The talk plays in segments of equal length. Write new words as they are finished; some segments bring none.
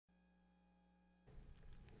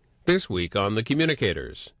This week on the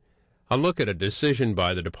Communicators, a look at a decision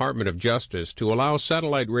by the Department of Justice to allow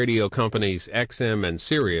satellite radio companies XM and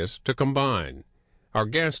Sirius to combine. Our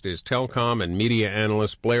guest is Telcom and media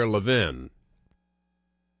analyst Blair Levin.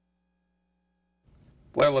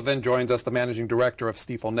 Blair Levin joins us, the managing director of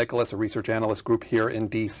Stifel Nicholas, a research analyst group here in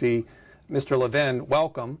D.C. Mr. Levin,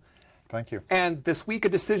 welcome. Thank you. And this week a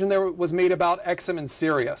decision there was made about XM and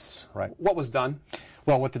Sirius. Right. What was done?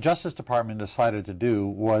 Well, what the Justice Department decided to do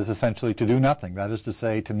was essentially to do nothing. That is to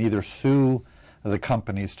say, to neither sue the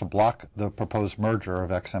companies to block the proposed merger of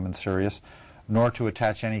XM and Sirius, nor to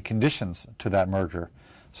attach any conditions to that merger.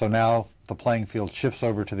 So now the playing field shifts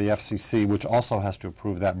over to the FCC, which also has to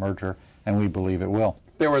approve that merger, and we believe it will.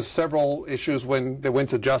 There were several issues when they went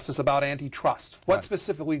to justice about antitrust. What Right.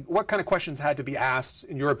 Specifically, what kind of questions had to be asked,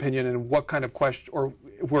 in your opinion, and what kind of question, or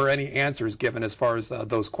were any answers given as far as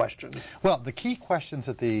those questions? Well, the key questions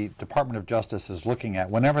that the Department of Justice is looking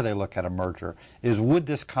at whenever they look at a merger is, would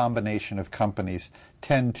this combination of companies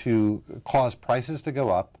tend to cause prices to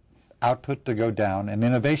go up, output to go down, and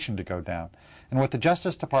innovation to go down? And what the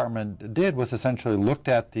Justice Department did was essentially looked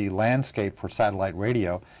at the landscape for satellite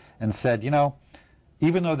radio and said, you know,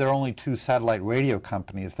 even though there are only two satellite radio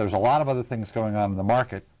companies, there's a lot of other things going on in the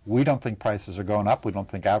market. We don't think prices are going up. We don't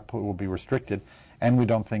think output will be restricted. And we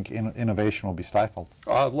don't think innovation will be stifled.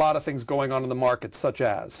 A lot of things going on in the market, such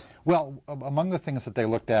as? Well, among the things that they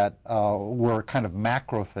looked at were kind of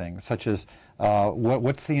macro things, such as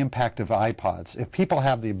what's the impact of iPods? If people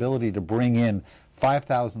have the ability to bring in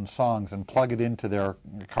 5,000 songs and plug it into their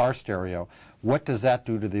car stereo, what does that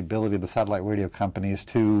do to the ability of the satellite radio companies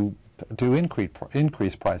to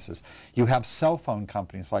increase prices? You have cell phone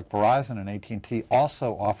companies like Verizon and AT&T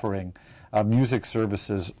also offering music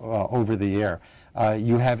services over the air.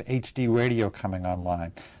 You have HD radio coming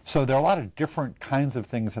online. So there are a lot of different kinds of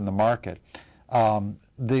things in the market.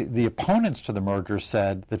 The opponents to the merger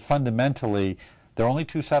said that fundamentally there are only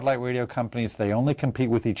two satellite radio companies, they only compete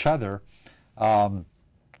with each other, and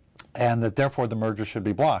that therefore the merger should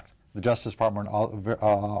be blocked. The Justice Department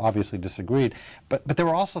obviously disagreed, but there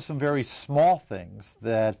were also some very small things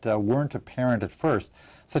that weren't apparent at first,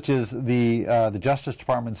 such as the Justice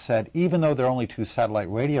Department said, even though there are only two satellite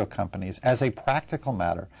radio companies, as a practical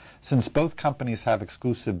matter, since both companies have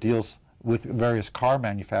exclusive deals with various car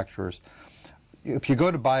manufacturers, if you go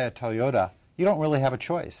to buy a Toyota, you don't really have a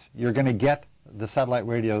choice. You're going to get the satellite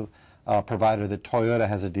radio provider that Toyota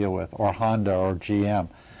has a deal with, or Honda or GM.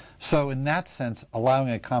 So in that sense,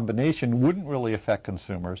 allowing a combination wouldn't really affect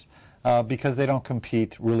consumers because they don't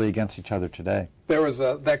compete really against each other today. There was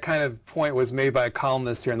that kind of point was made by a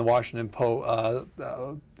columnist here in the Washington Post.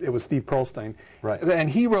 It was Steve Pearlstein. Right. And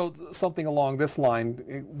he wrote something along this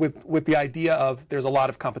line with the idea of there's a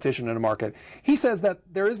lot of competition in the market. He says that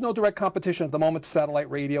there is no direct competition at the moment to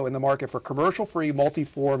satellite radio in the market for commercial-free,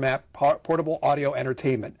 multi-format, portable audio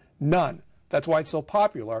entertainment. None. That's why it's so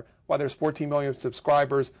popular, why there's 14 million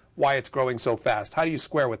subscribers, why it's growing so fast. How do you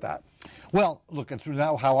square with that? Well, look, it's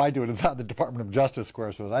not how I do it. It's how the Department of Justice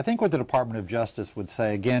squares with it. I think what the Department of Justice would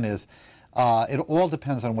say, again, is it all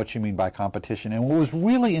depends on what you mean by competition. And what was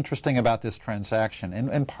really interesting about this transaction,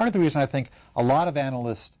 and part of the reason I think a lot of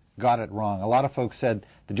analysts got it wrong, a lot of folks said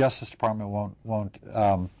the Justice Department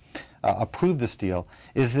won't approve this deal,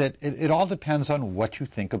 is that it all depends on what you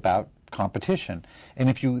think about competition. And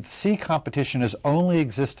if you see competition as only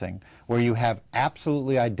existing where you have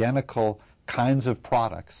absolutely identical kinds of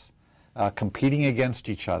products competing against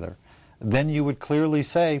each other, then you would clearly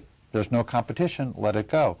say there's no competition, let it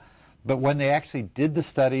go. But when they actually did the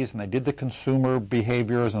studies and they did the consumer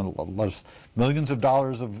behaviors, and there's millions of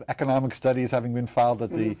dollars of economic studies having been filed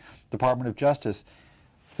at the Department of Justice,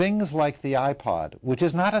 things like the iPod, which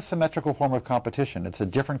is not a symmetrical form of competition, it's a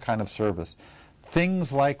different kind of service.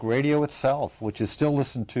 Things like radio itself, which is still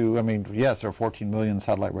listened to, I mean, yes, there are 14 million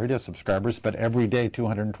satellite radio subscribers, but every day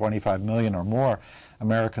 225 million or more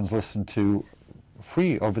Americans listen to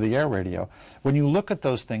free over-the-air radio. When you look at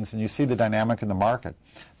those things and you see the dynamic in the market,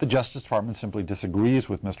 the Justice Department simply disagrees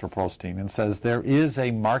with Mr. Pearlstein and says there is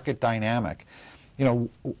a market dynamic. You know,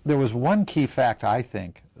 there was one key fact, I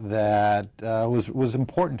think, that was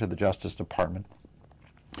important to the Justice Department.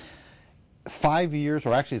 5 years,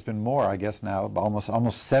 or actually it's been more, I guess now,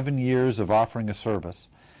 almost 7 years of offering a service,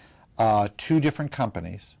 two different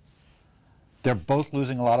companies. They're both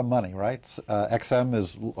losing a lot of money, right? XM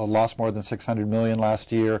has lost more than $600 million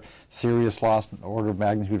last year. Sirius lost an order of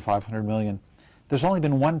magnitude $500 million. There's only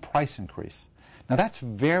been one price increase. Now that's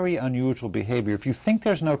very unusual behavior. If you think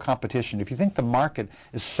there's no competition, if you think the market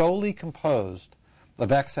is solely composed of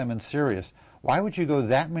XM and Sirius, why would you go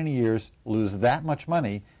that many years, lose that much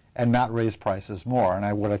money, and not raise prices more.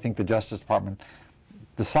 And what I think the Justice Department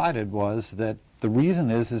decided was that the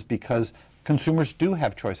reason is because consumers do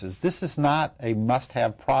have choices. This is not a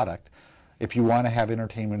must-have product if you want to have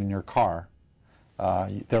entertainment in your car.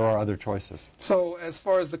 There are other choices. So as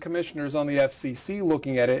far as the commissioners on the FCC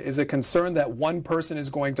looking at it, is it concerned that one person is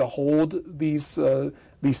going to hold these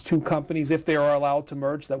two companies if they are allowed to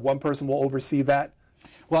merge, that one person will oversee that?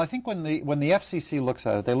 Well, I think when the FCC looks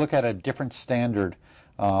at it, they look at a different standard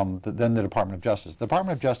than the Department of Justice. The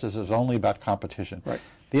Department of Justice is only about competition. Right.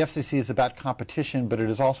 The FCC is about competition, but it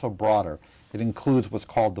is also broader. It includes what's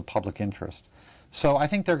called the public interest. So I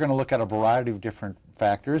think they're going to look at a variety of different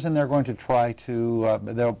factors, and they're going to try to,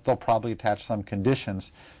 they'll probably attach some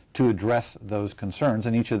conditions to address those concerns,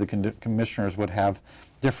 and each of the commissioners would have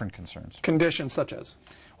different concerns. Conditions such as?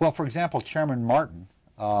 Well, for example, Chairman Martin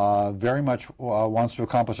very much wants to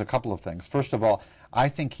accomplish a couple of things. First of all, I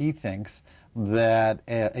think he thinks that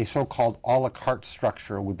a so-called a la carte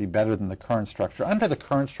structure would be better than the current structure. Under the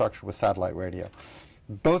current structure with satellite radio,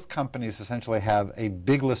 both companies essentially have a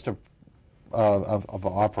big list of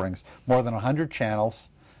offerings, more than 100 channels.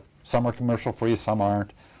 Some are commercial free, some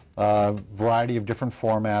aren't. Variety of different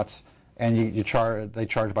formats, and they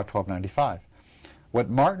charge about $12.95. What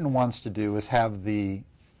Martin wants to do is have the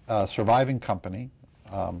surviving company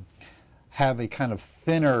have a kind of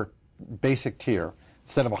thinner basic tier.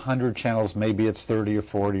 Instead of 100 channels, maybe it's 30 or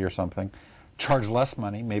 40 or something. Charge less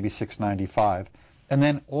money, maybe $6.95, and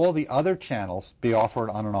then all the other channels be offered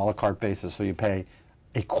on an a la carte basis. So you pay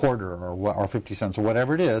a quarter or 50 cents or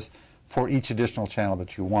whatever it is for each additional channel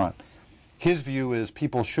that you want. His view is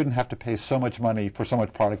people shouldn't have to pay so much money for so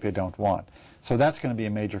much product they don't want. So that's going to be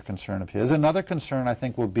a major concern of his. Another concern, I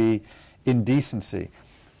think, will be indecency.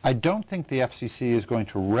 I don't think the FCC is going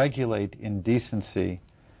to regulate indecency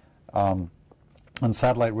on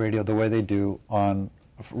satellite radio the way they do on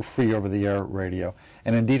free over-the-air radio.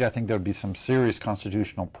 And indeed, I think there would be some serious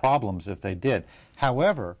constitutional problems if they did.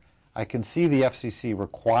 However, I can see the FCC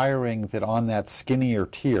requiring that on that skinnier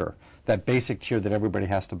tier, that basic tier that everybody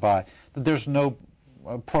has to buy, that there's no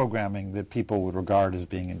programming that people would regard as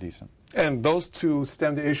being indecent. And those two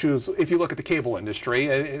stem to issues, if you look at the cable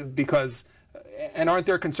industry, because, and aren't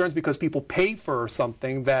there concerns because people pay for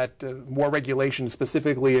something that more regulation,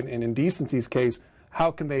 specifically in indecency's case, how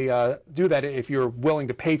can they do that if you're willing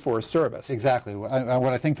to pay for a service? Exactly. What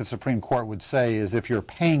I think the Supreme Court would say is if you're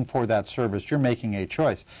paying for that service, you're making a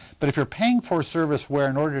choice. But if you're paying for a service where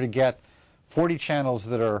in order to get 40 channels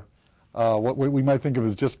that are what we might think of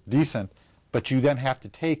as just decent, but you then have to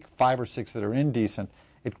take 5 or 6 that are indecent,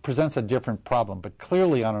 it presents a different problem. But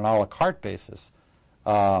clearly on an a la carte basis,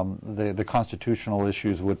 the constitutional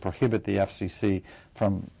issues would prohibit the FCC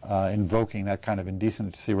from invoking that kind of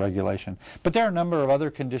indecency regulation. But there are a number of other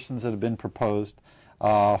conditions that have been proposed.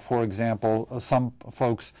 For example, some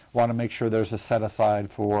folks want to make sure there's a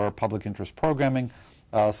set-aside for public interest programming.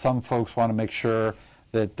 Some folks want to make sure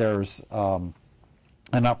that there's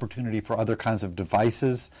an opportunity for other kinds of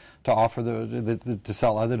devices to offer to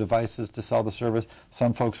sell other devices to sell the service.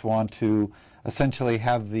 Some folks want to essentially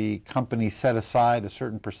have the company set aside a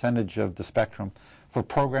certain percentage of the spectrum for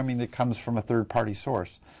programming that comes from a third-party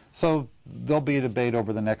source. So there'll be a debate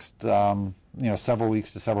over the next several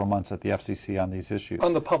weeks to several months at the FCC on these issues.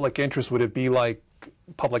 On the public interest, would it be like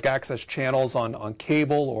public access channels on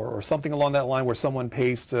cable or something along that line where someone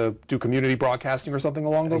pays to do community broadcasting or something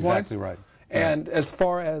along those lines? Exactly right. And as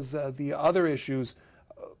far as the other issues,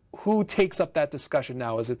 who takes up that discussion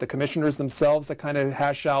now? Is it the commissioners themselves that kind of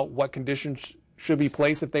hash out what conditions should be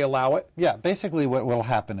placed if they allow it? Yeah, basically what will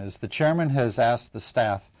happen is the chairman has asked the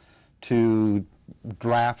staff to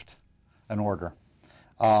draft an order.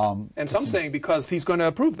 And some saying because he's going to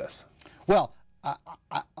approve this. Well,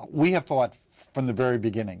 we have thought from the very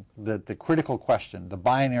beginning that the critical question, the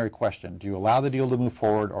binary question, do you allow the deal to move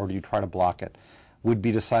forward or do you try to block it, would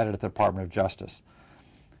be decided at the Department of Justice.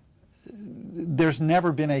 There's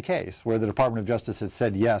never been a case where the Department of Justice has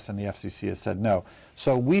said yes and the FCC has said no.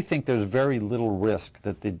 So we think there's very little risk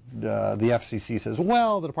that the FCC says,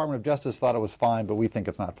 well, the Department of Justice thought it was fine, but we think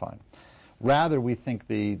it's not fine. Rather, we think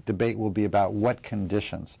the debate will be about what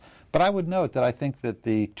conditions. But I would note that I think that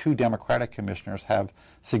the 2 Democratic commissioners have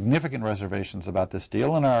significant reservations about this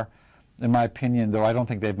deal and are, in my opinion, though I don't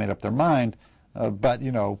think they've made up their mind, but,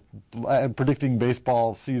 predicting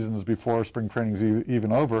baseball seasons before spring training's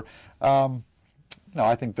even over,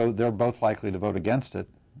 I think they're both likely to vote against it.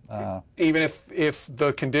 Even if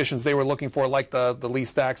the conditions they were looking for, like the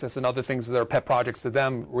leased access and other things that are pet projects to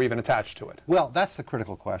them, were even attached to it? Well, that's the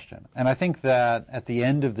critical question. And I think that at the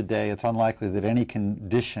end of the day, it's unlikely that any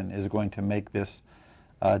condition is going to make this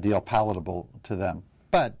deal palatable to them.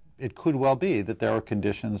 But it could well be that there are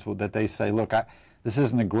conditions that they say, look, this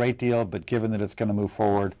isn't a great deal, but given that it's going to move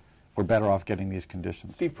forward, we're better off getting these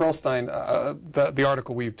conditions. Steve Pearlstein, the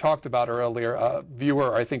article we talked about earlier, a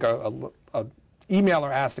viewer, I think a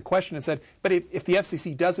emailer asked a question and said, but if the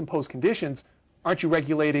FCC does impose conditions, aren't you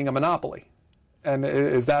regulating a monopoly? And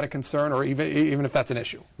is that a concern, or even if that's an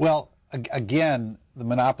issue? Well, again, the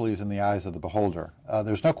monopoly is in the eyes of the beholder.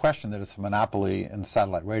 There's no question that it's a monopoly in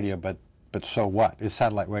satellite radio, but so what? Is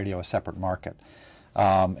satellite radio a separate market?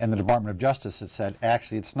 And the Department of Justice has said,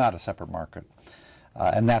 actually, it's not a separate market.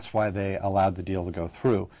 And that's why they allowed the deal to go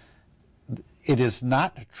through. It is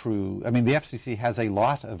not true. I mean, the FCC has a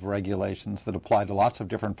lot of regulations that apply to lots of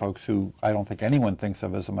different folks who I don't think anyone thinks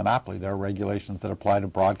of as a monopoly. There are regulations that apply to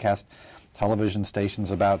broadcast television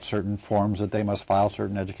stations about certain forms that they must file,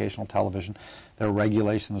 certain educational television. There are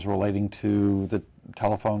regulations relating to the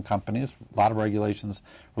telephone companies, a lot of regulations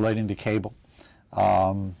relating to cable.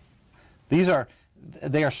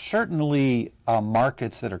 They are certainly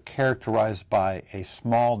markets that are characterized by a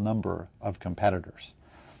small number of competitors.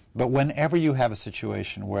 But whenever you have a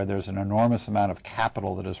situation where there's an enormous amount of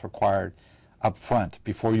capital that is required up front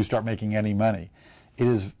before you start making any money, it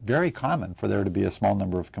is very common for there to be a small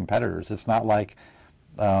number of competitors. It's not like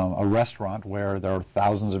a restaurant where there are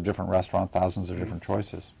thousands of different restaurants, thousands of different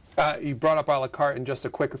choices. You brought up a la carte, and just a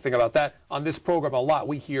quick thing about that. On this program, a lot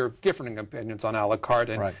we hear differing opinions on a la carte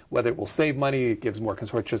and right. whether it will save money, it gives more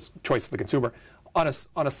choice to the consumer. On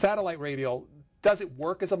a satellite radio, does it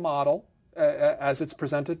work as a model as it's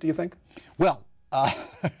presented, do you think? Well,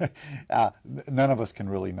 none of us can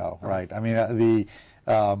really know, right? I mean,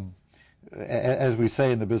 as we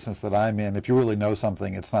say in the business that I'm in, if you really know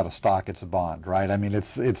something, it's not a stock, it's a bond, right? I mean,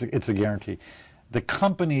 it's a guarantee. The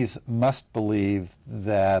companies must believe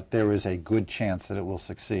that there is a good chance that it will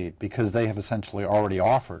succeed because they have essentially already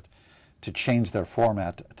offered to change their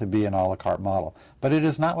format to be an a la carte model. But it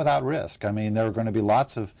is not without risk. I mean, there are going to be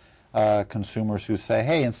lots of consumers who say,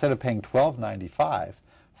 hey, instead of paying $12.95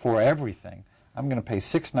 for everything, I'm going to pay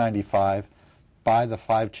 $6.95, buy the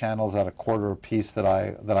 5 channels at a quarter a piece that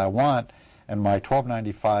I want, and my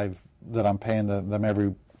 $12.95 that I'm paying them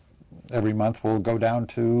every month will go down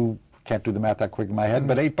to, can't do the math that quick in my head,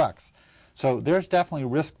 but $8. So there's definitely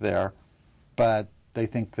risk there, but they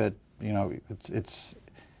think that, you know, it's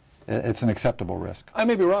an acceptable risk. I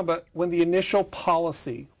may be wrong, but when the initial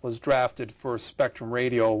policy was drafted for spectrum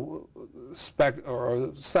radio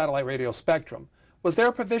or satellite radio spectrum, was there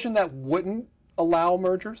a provision that wouldn't allow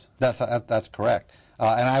mergers? That's correct.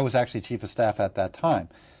 And I was actually chief of staff at that time.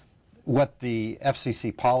 What the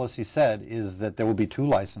FCC policy said is that there will be 2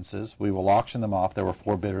 licenses. We will auction them off. There were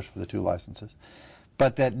 4 bidders for the 2 licenses.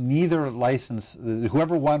 But that neither license,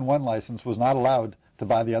 whoever won one license was not allowed to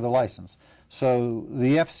buy the other license. So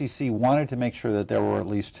the FCC wanted to make sure that there were at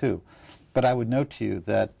least 2. But I would note to you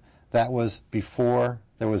that that was before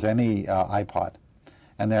there was any iPod.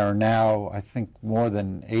 And there are now, I think, more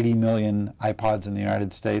than 80 million iPods in the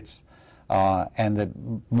United States, and that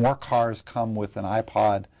more cars come with an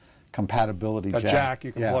iPod compatibility jack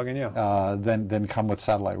you can plug in, than come with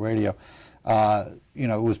satellite radio. You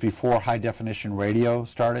know, it was before high-definition radio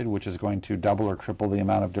started, which is going to double or triple the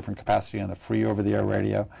amount of different capacity on the free over-the-air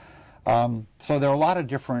radio. So there are a lot of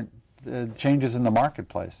different changes in the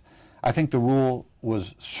marketplace. I think the rule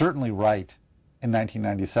was certainly right in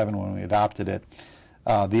 1997 when we adopted it.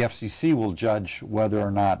 The FCC will judge whether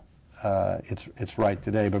or not it's right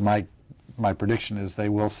today, but my prediction is they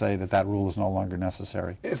will say that that rule is no longer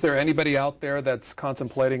necessary. Is there anybody out there that's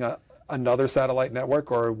contemplating another satellite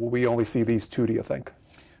network, or will we only see these 2, do you think?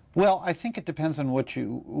 Well, I think it depends on what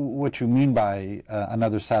you mean by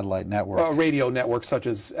another satellite network. A radio network such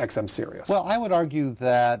as XM Sirius. Well, I would argue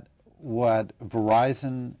that what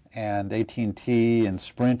Verizon and AT&T and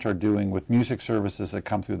Sprint are doing with music services that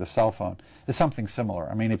come through the cell phone is something similar.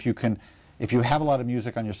 I mean, if you have a lot of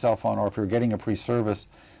music on your cell phone, or if you're getting a free service,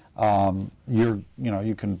 you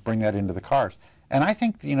can bring that into the cars. And I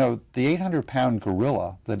think, you know, the 800-pound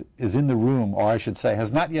gorilla that is in the room, or I should say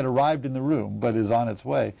has not yet arrived in the room but is on its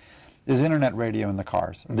way, is internet radio in the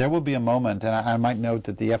cars. There will be a moment, and I might note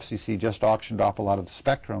that the FCC just auctioned off a lot of the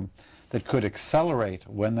spectrum that could accelerate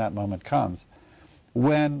when that moment comes,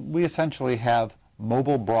 when we essentially have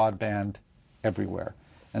mobile broadband everywhere.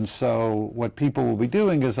 And so what people will be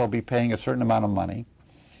doing is they'll be paying a certain amount of money,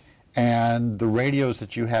 and the radios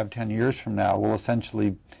that you have 10 years from now will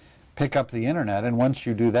essentially pick up the internet. And once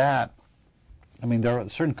you do that, I mean, there are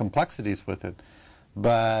certain complexities with it,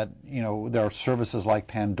 but, you know, there are services like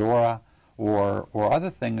Pandora or other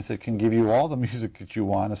things that can give you all the music that you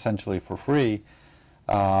want essentially for free.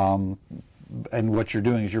 and what you're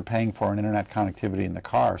doing is you're paying for an internet connectivity in the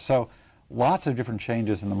car. So lots of different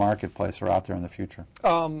changes in the marketplace are out there in the future.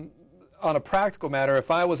 On a practical matter,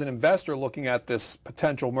 if I was an investor looking at this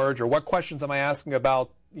potential merger, what questions am I asking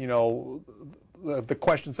about, you know, the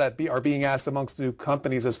questions that are being asked amongst the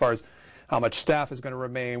companies as far as how much staff is going to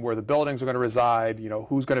remain, where the buildings are going to reside, you know,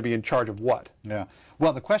 who's going to be in charge of what? Yeah.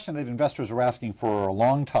 Well, the question that investors were asking for a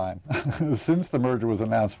long time, since the merger was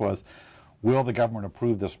announced, was, will the government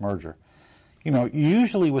approve this merger? You know,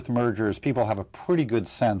 usually with mergers, people have a pretty good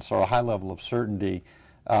sense or a high level of certainty.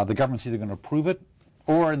 The government's either going to approve it,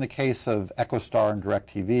 or in the case of EchoStar and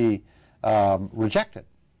DirecTV, reject it.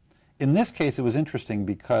 In this case, it was interesting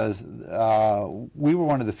because we were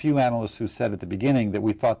one of the few analysts who said at the beginning that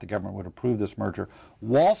we thought the government would approve this merger.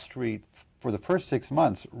 Wall Street, for the first 6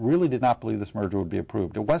 months, really did not believe this merger would be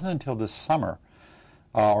approved. It wasn't until this summer,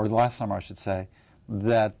 or last summer I should say,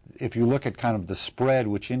 that if you look at kind of the spread,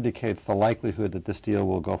 which indicates the likelihood that this deal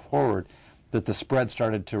will go forward, that the spread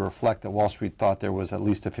started to reflect that Wall Street thought there was at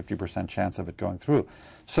least a 50% chance of it going through.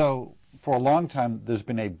 So for a long time, there's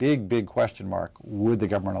been a big, big question mark. Would the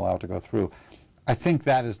government allow it to go through? I think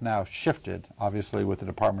that is now shifted, obviously, with the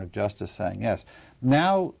Department of Justice saying yes.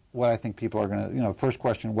 Now, what I think people are going to, you know, first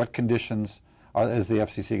question, what conditions is the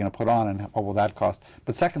FCC going to put on and what will that cost?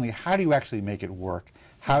 But secondly, how do you actually make it work?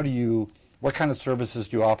 How do you, what kind of services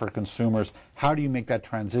do you offer to consumers? How do you make that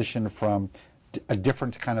transition from a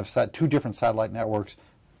different kind of two different satellite networks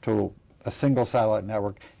to a single satellite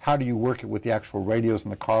network? How do you work it with the actual radios in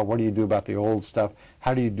the car? What do you do about the old stuff?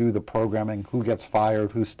 How do you do the programming? Who gets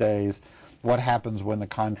fired? Who stays? What happens when the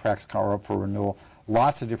contracts are up for renewal?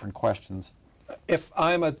 Lots of different questions. If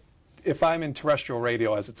I'm in terrestrial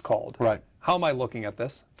radio, as it's called, right, how am I looking at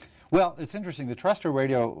this? Well, it's interesting. The terrestrial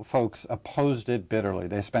radio folks opposed it bitterly.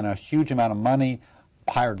 They spent a huge amount of money,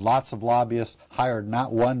 hired lots of lobbyists, hired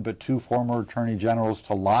not one but two former attorney generals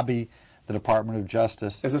to lobby the Department of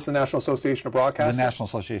Justice. Is this the National Association of Broadcasters? The National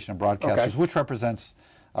Association of Broadcasters, okay, which represents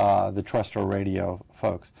the terrestrial radio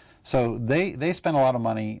folks. So they spent a lot of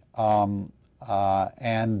money,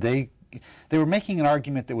 and they were making an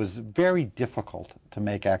argument that was very difficult to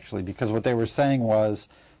make, actually, because what they were saying was,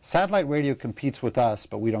 satellite radio competes with us,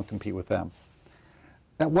 but we don't compete with them.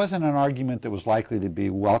 That wasn't an argument that was likely to be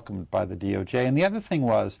welcomed by the DOJ. And the other thing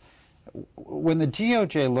was, when the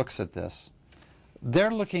DOJ looks at this,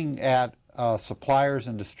 they're looking at suppliers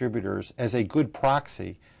and distributors as a good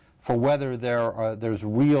proxy for whether there's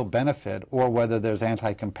real benefit or whether there's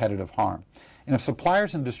anti-competitive harm. And if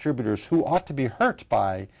suppliers and distributors who ought to be hurt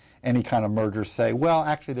by any kind of merger say, well,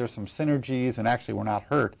 actually there's some synergies and actually we're not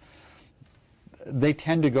hurt, they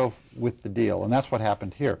tend to go with the deal, and that's what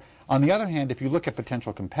happened here. On the other hand, if you look at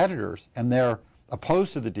potential competitors and they're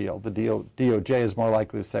opposed to the DOJ is more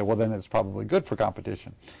likely to say, well, then it's probably good for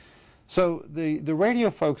competition. So the radio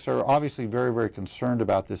folks are obviously very, very concerned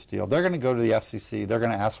about this deal. They're going to go to the FCC. They're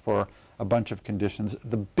going to ask for a bunch of conditions.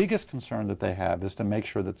 The biggest concern that they have is to make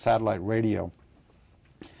sure that satellite radio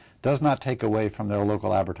does not take away from their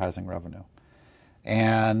local advertising revenue.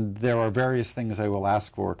 And there are various things they will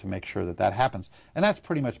ask for to make sure that that happens. And that's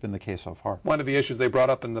pretty much been the case so far. One of the issues they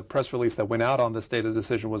brought up in the press release that went out on this day the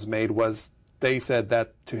decision was made was they said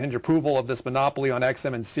that to hinge approval of this monopoly on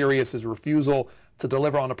XM and Sirius's refusal to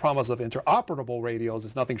deliver on the promise of interoperable radios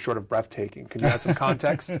is nothing short of breathtaking. Can you add some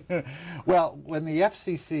context? Well, when the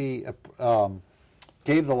FCC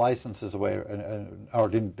gave the licenses away, or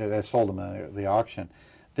they sold them at the auction,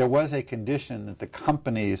 there was a condition that the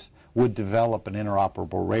companies would develop an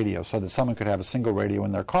interoperable radio so that someone could have a single radio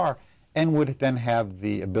in their car and would then have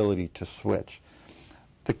the ability to switch.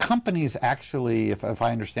 The companies actually, if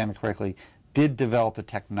I understand it correctly, did develop the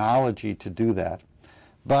technology to do that.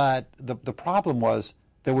 But the problem was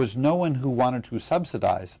there was no one who wanted to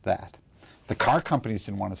subsidize that. The car companies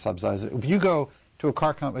didn't want to subsidize it. If you go to a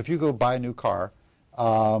car company, if you go buy a new car,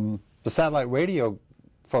 the satellite radio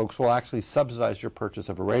folks will actually subsidize your purchase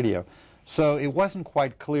of a radio. So it wasn't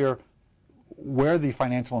quite clear where the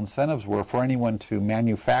financial incentives were for anyone to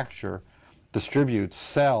manufacture, distribute,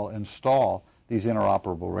 sell, install these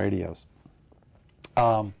interoperable radios.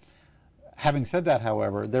 Having said that,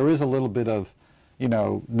 however, there is a little bit of, you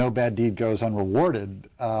know, no bad deed goes unrewarded,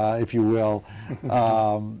 if you will.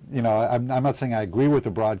 You know, I'm not saying I agree with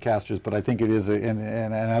the broadcasters, but I think it is,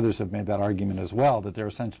 and others have made that argument as well, that they're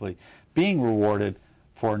essentially being rewarded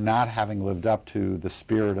for not having lived up to the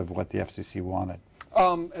spirit of what the FCC wanted.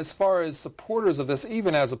 As far as supporters of this,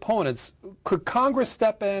 even as opponents, could Congress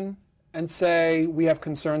step in and say, we have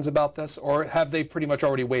concerns about this, or have they pretty much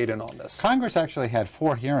already weighed in on this? Congress actually had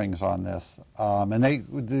 4 hearings on this, and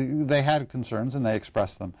they had concerns and they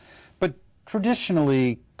expressed them. But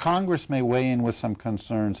traditionally, Congress may weigh in with some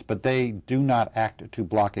concerns, but they do not act to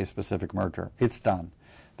block a specific merger. It's done.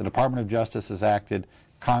 The Department of Justice has acted.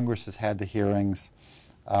 Congress has had the hearings.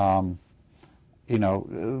 You know,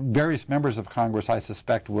 various members of Congress, I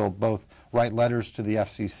suspect, will both write letters to the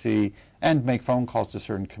FCC and make phone calls to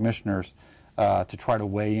certain commissioners to try to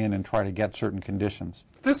weigh in and try to get certain conditions.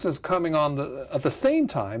 This is coming on at the same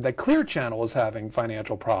time that Clear Channel is having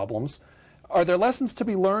financial problems. Are there lessons to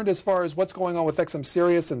be learned as far as what's going on with XM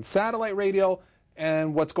Sirius and satellite radio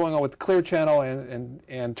and what's going on with Clear Channel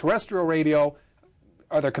and terrestrial radio?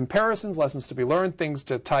 Are there comparisons, lessons to be learned, things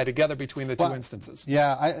to tie together between the two instances?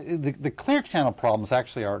 Yeah, the Clear Channel problems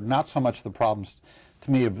actually are not so much the problems,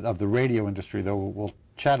 to me, of the radio industry, though we'll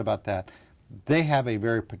chat about that. They have a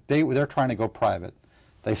they're trying to go private.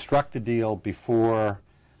 They struck the deal before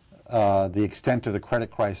the extent of the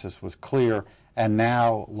credit crisis was clear, and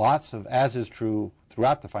now lots of, as is true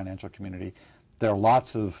throughout the financial community, there are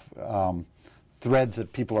lots of threads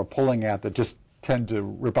that people are pulling at that just tend to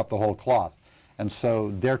rip up the whole cloth. And so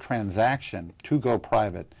their transaction to go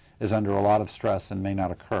private is under a lot of stress and may not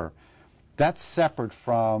occur. That's separate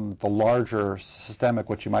from the larger systemic,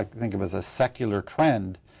 what you might think of as a secular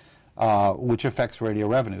trend, which affects radio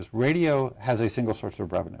revenues. Radio has a single source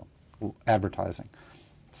of revenue, advertising.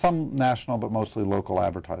 Some national, but mostly local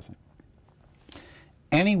advertising.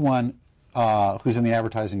 Anyone who's in the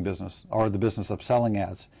advertising business or the business of selling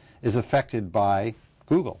ads is affected by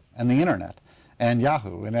Google and the Internet and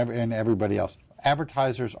Yahoo and everybody else.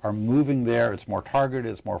 Advertisers are moving there. It's more targeted.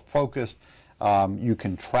 It's more focused. You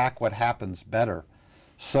can track what happens better.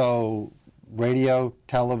 So radio,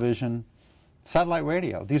 television, satellite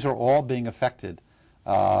radio, these are all being affected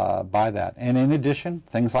by that. And in addition,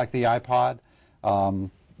 things like the iPod,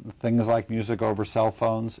 things like music over cell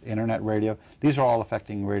phones, internet radio, these are all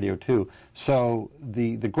affecting radio too. So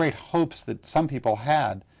the great hopes that some people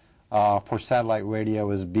had for satellite radio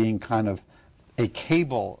as being kind of a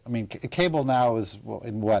cable, I mean, cable now is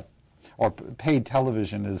in what, or paid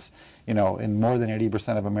television is, you know, in more than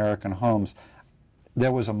 80% of American homes.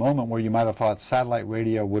 There was a moment where you might have thought satellite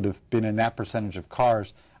radio would have been in that percentage of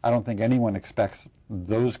cars. I don't think anyone expects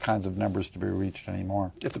those kinds of numbers to be reached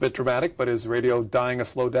anymore. It's a bit dramatic, but is radio dying a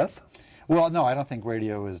slow death? Well, no, I don't think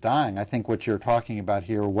radio is dying. I think what you're talking about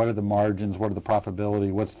here, what are the margins, what are the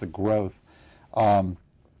profitability, what's the growth?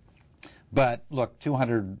 But look,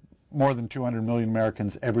 more than 200 million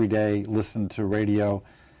Americans every day listen to radio.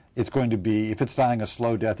 It's going to be, if it's dying a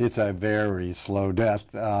slow death, it's a very slow death.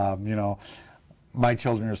 You know, my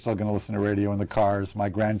children are still going to listen to radio in the cars. My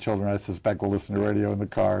grandchildren, I suspect, will listen to radio in the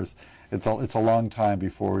cars. It's a long time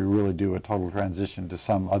before we really do a total transition to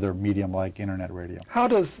some other medium like internet radio. How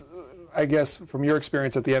does, I guess, from your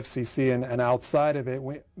experience at the FCC and outside of it,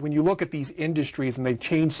 when you look at these industries and they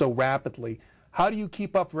change so rapidly, how do you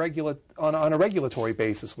keep up on a regulatory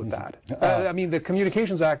basis with that? I mean, the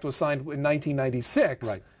Communications Act was signed in 1996.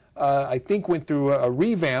 Right. I think went through a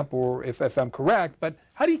revamp, or if I'm correct, but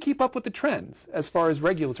how do you keep up with the trends as far as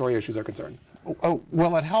regulatory issues are concerned? Oh,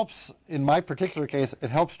 well, it helps, in my particular case,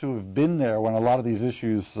 it helps to have been there when a lot of these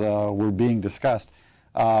issues were being discussed.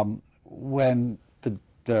 When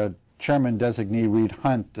the chairman designee, Reed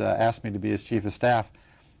Hunt, asked me to be his chief of staff, I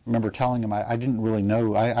remember telling him I didn't really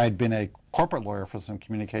know. I'd been a corporate lawyer for some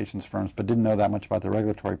communications firms, but didn't know that much about the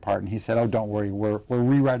regulatory part. And he said, "Oh, don't worry, we're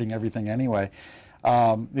rewriting everything anyway."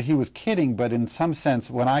 He was kidding, but in some sense,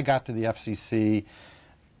 when I got to the FCC,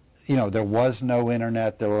 you know, there was no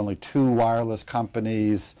internet. There were only 2 wireless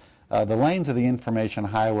companies. The lanes of the information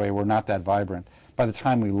highway were not that vibrant. By the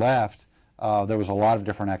time we left, there was a lot of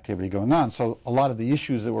different activity going on. So a lot of the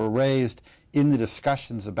issues that were raised in the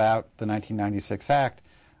discussions about the 1996 Act,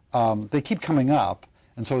 they keep coming up.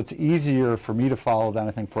 And so it's easier for me to follow than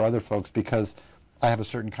I think for other folks because I have a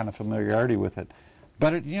certain kind of familiarity with it.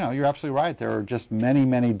 But you know, you're absolutely right. There are just many,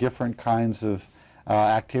 many different kinds of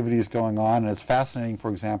activities going on, and it's fascinating,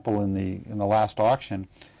 for example, in the last auction,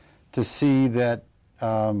 to see that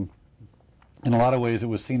in a lot of ways it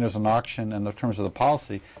was seen as an auction in the terms of the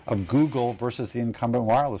policy of Google versus the incumbent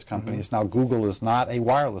wireless companies. Mm-hmm. Now, Google is not a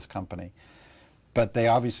wireless company, but they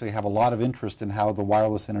obviously have a lot of interest in how the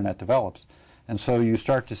wireless internet develops. And so you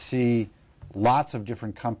start to see lots of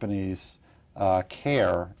different companies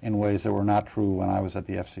care in ways that were not true when I was at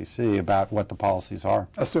the FCC about what the policies are.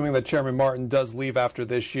 Assuming that Chairman Martin does leave after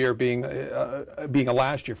this year being a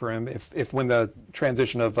last year for him, if when the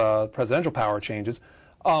transition of presidential power changes,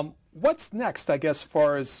 what's next, I guess, as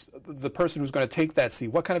far as the person who's going to take that seat?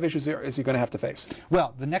 What kind of issues is he going to have to face?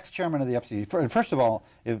 Well, the next chairman of the FCC, first of all,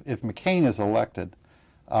 if McCain is elected,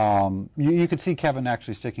 you could see Kevin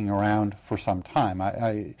actually sticking around for some time.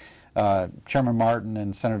 Chairman Martin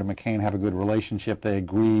and Senator McCain have a good relationship. They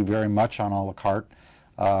agree very much on a la carte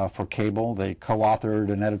for cable. They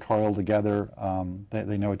co-authored an editorial together.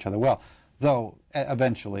 They know each other well. Though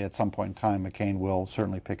eventually, at some point in time, McCain will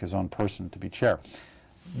certainly pick his own person to be chair.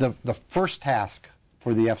 The first task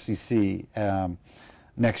for the FCC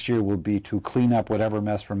next year will be to clean up whatever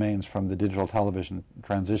mess remains from the digital television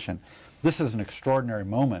transition. This is an extraordinary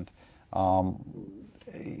moment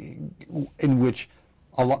in which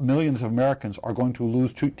millions of Americans are going to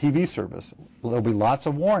lose TV service. There'll be lots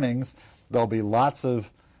of warnings. There'll be lots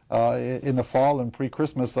of, in the fall and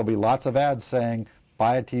pre-Christmas, there'll be lots of ads saying,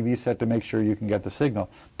 buy a TV set to make sure you can get the signal.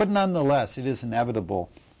 But nonetheless, it is inevitable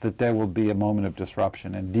that there will be a moment of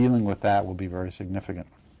disruption, and dealing with that will be very significant.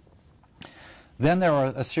 Then there are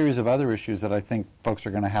a series of other issues that I think folks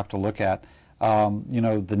are going to have to look at. You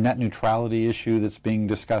know, the net neutrality issue that's being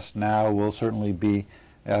discussed now will certainly be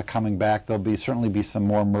coming back. There'll certainly be some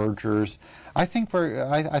more mergers. I think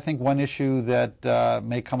one issue that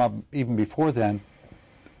may come up even before then,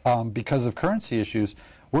 because of currency issues,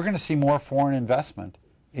 we're going to see more foreign investment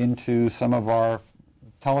into some of our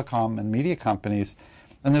telecom and media companies.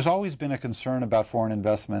 And there's always been a concern about foreign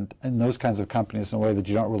investment in those kinds of companies in a way that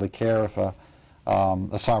you don't really care if a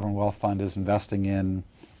sovereign wealth fund is investing in,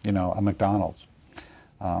 you know, a McDonald's.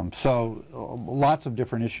 So lots of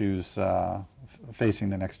different issues facing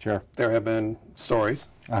the next chair. There have been stories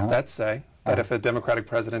that say that if a Democratic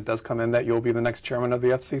president does come in, that you'll be the next chairman of the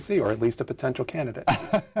FCC, or at least a potential candidate.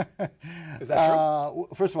 Is that true?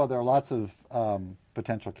 First of all, there are lots of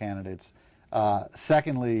potential candidates.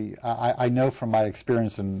 Secondly, I know from my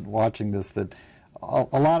experience in watching this that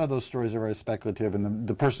a lot of those stories are very speculative, and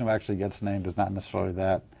the person who actually gets named is not necessarily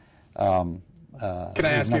that. Can I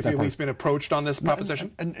ask you if you've at least been approached on this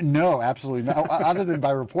proposition? No, absolutely no. Other than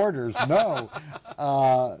by reporters, no.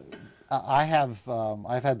 I've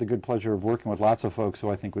had the good pleasure of working with lots of folks who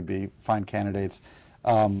I think would be fine candidates.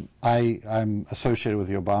 I'm associated with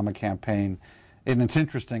the Obama campaign, and it's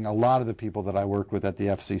interesting, a lot of the people that I worked with at the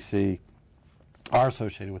FCC are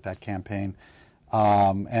associated with that campaign,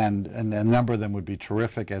 and a number of them would be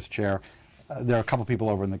terrific as chair. There are a couple people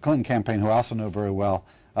over in the Clinton campaign who I also know very well.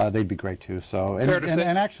 They'd be great too. So,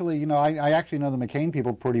 and actually, you know, I actually know the McCain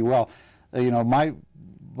people pretty well. You know,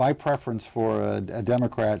 my preference for a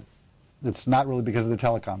Democrat, it's not really because of the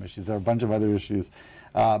telecom issues. There are a bunch of other issues,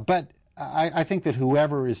 but I think that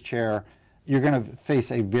whoever is chair, you're going to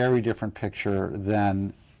face a very different picture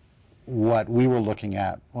than what we were looking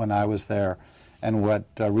at when I was there, and what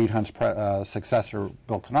Reed Hunt's successor,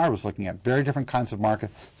 Bill Kennard, was looking at. Very different kinds of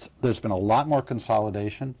markets. There's been a lot more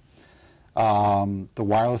consolidation. The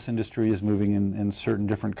wireless industry is moving in certain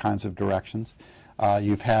different kinds of directions.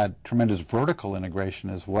 You've had tremendous vertical integration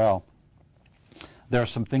as well. There are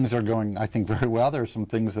some things that are going, I think, very well. There are some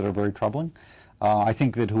things that are very troubling. I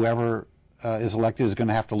think that whoever is elected is going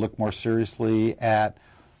to have to look more seriously at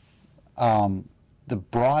the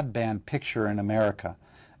broadband picture in America.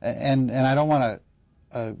 And I don't want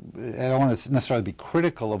to necessarily be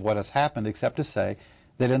critical of what has happened, except to say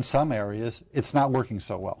that in some areas it's not working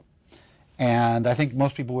so well. And I think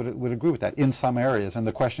most people would agree with that in some areas. And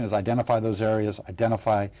the question is, identify those areas,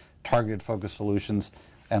 identify targeted focused solutions,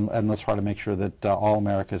 and let's try to make sure that all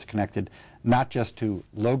America is connected, not just to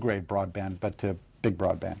low-grade broadband, but to big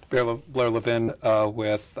broadband. Blair Levin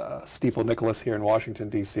with Stifel Nicholas here in Washington,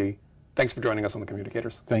 D.C. Thanks for joining us on the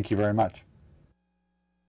Communicators. Thank you very much.